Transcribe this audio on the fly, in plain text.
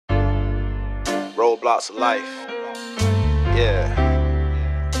Roadblocks of life. Yeah.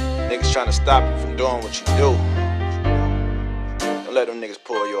 Niggas trying to stop you from doing what you do. Don't let them niggas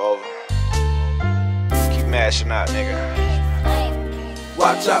pull you over. Keep mashing out, nigga.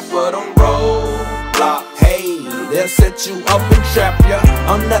 Watch out for them roadblocks. Hey, they'll set you up and trap ya.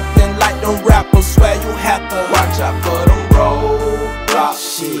 I'm nothing like them rappers, swear you have to watch out for them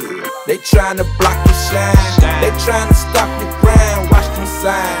roadblocks. Shit, they tryna block your shine. They tryna stop your grind, watch them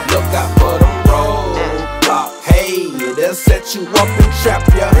signs. Look out for them roadblocks. Hey, they'll set you up and trap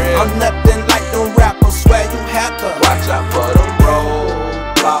ya. I'm nothing like them rappers, swear you have to watch out for them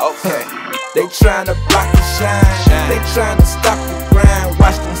roadblocks. Okay. They tryna block your shine. They tryna stop your grind,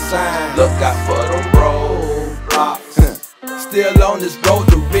 watch them signs. Look out for them roadblocks. Still on this road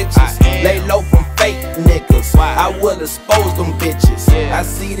to riches. Lay low from fake niggas. I will expose them bitches. I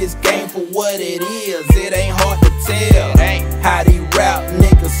see this game for what it is. It ain't hard to tell how these rap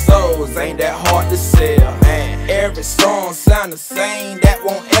niggas souls ain't that hard to sell. Every song sound the same, that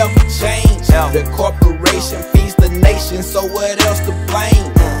won't ever change. The corporation feeds the nation, so what else to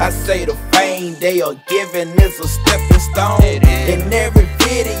blame? I say the fame they are giving is a stepping stone. In every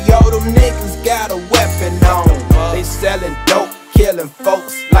video, them niggas got a weapon on. They selling dope, killing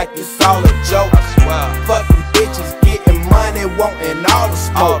folks like it's all a joke. Fucking bitches getting money, wanting all the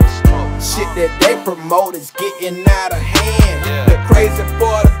smoke. Shit that they promote is getting out of hand. The crazy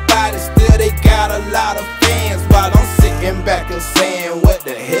part about it, still they got a lot of fans. While I'm sitting back and saying, what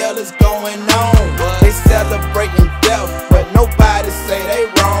the hell is going on? They celebrating death, but nobody say they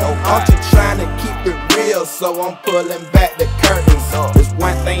wrong. I'm just trying to keep it real, so I'm pulling back the curtains. There's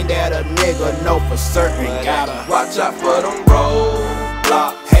one thing that a nigga know for certain. Gotta watch out for them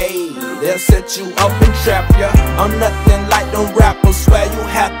roadblocks. Hey, they'll set you up and trap ya. I'm nothing like them rappers, swear you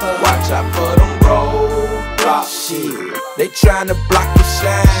have to watch out for them roadblocks. Shit, they tryna block your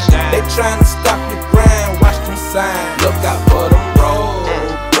shine. They tryna stop your grind, watch them signs. Look out for them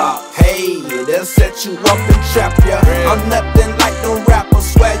roadblocks. Hey, they'll set you up and trap ya. I'm nothing like them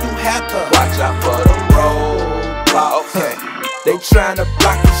rappers, swear you have to watch out for them roadblocks. Okay. They tryna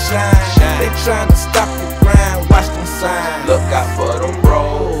block your shine. They tryna stop your grind, watch them signs. Look out for them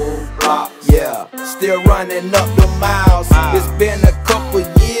roadblocks. Yeah, still running up the miles. It's been a couple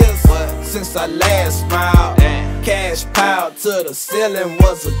years since I last smiled. Cash piled to the ceiling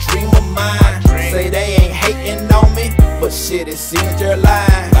was a dream of mine. Say they ain't hating on me, but shit, it seems they're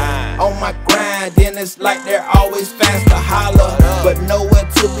lying. On my grind, then it's like they're always fast to holler, but nowhere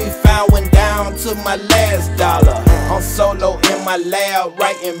to be found when down to my last dollar. I'm solo in my lab,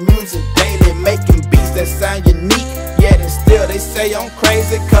 writing music daily, making beats that sound unique. Yet and still they say I'm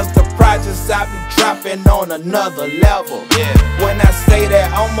crazy, cause the projects I be dropping on another level. When I say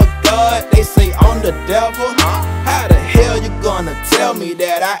that I'm a god, they say I'm the devil. How the hell you gonna tell me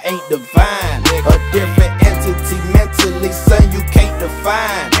that I ain't divine? A different entity mentally, son, you can't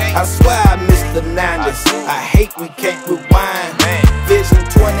define. I swear I miss the 90s, I hate we can't rewind. Vision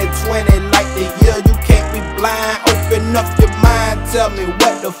 2020 like the year you can't be blind. Open up your mind, tell me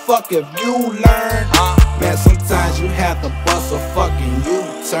what the fuck have you learned? Man, sometimes you have to bust a fucking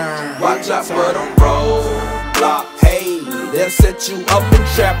U-turn. Watch out for them roadblocks. Hey, they'll set you up and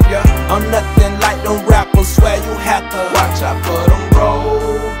trap ya. I'm nothing like them rappers, swear you have to watch out for them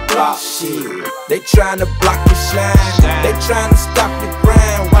roadblocks. Shit, they tryna block your shine. They tryna stop your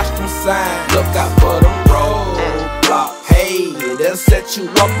grind, watch them signs. Look out for them roadblocks. Hey, they'll set you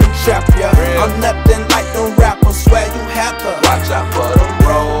up and trap ya. I'm nothing like them rappers, swear you have to watch out for them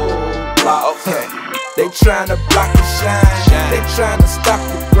roadblocks. Okay. They tryna block your shine. They tryna stop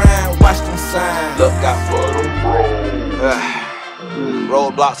your grind, watch them signs. Look out for them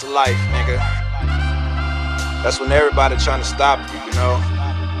Roadblocks of life, nigga. That's when everybody trying to stop you, you know,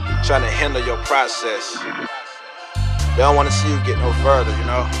 trying to hinder your process. They don't want to see you get no further, you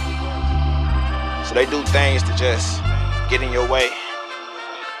know. So they do things to just get in your way.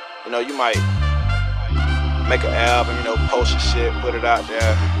 You know, you might make an album, you know, post your shit, put it out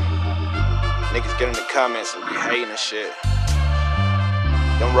there. Niggas get in the comments and be hating and shit.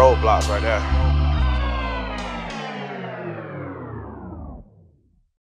 Them roadblocks right there.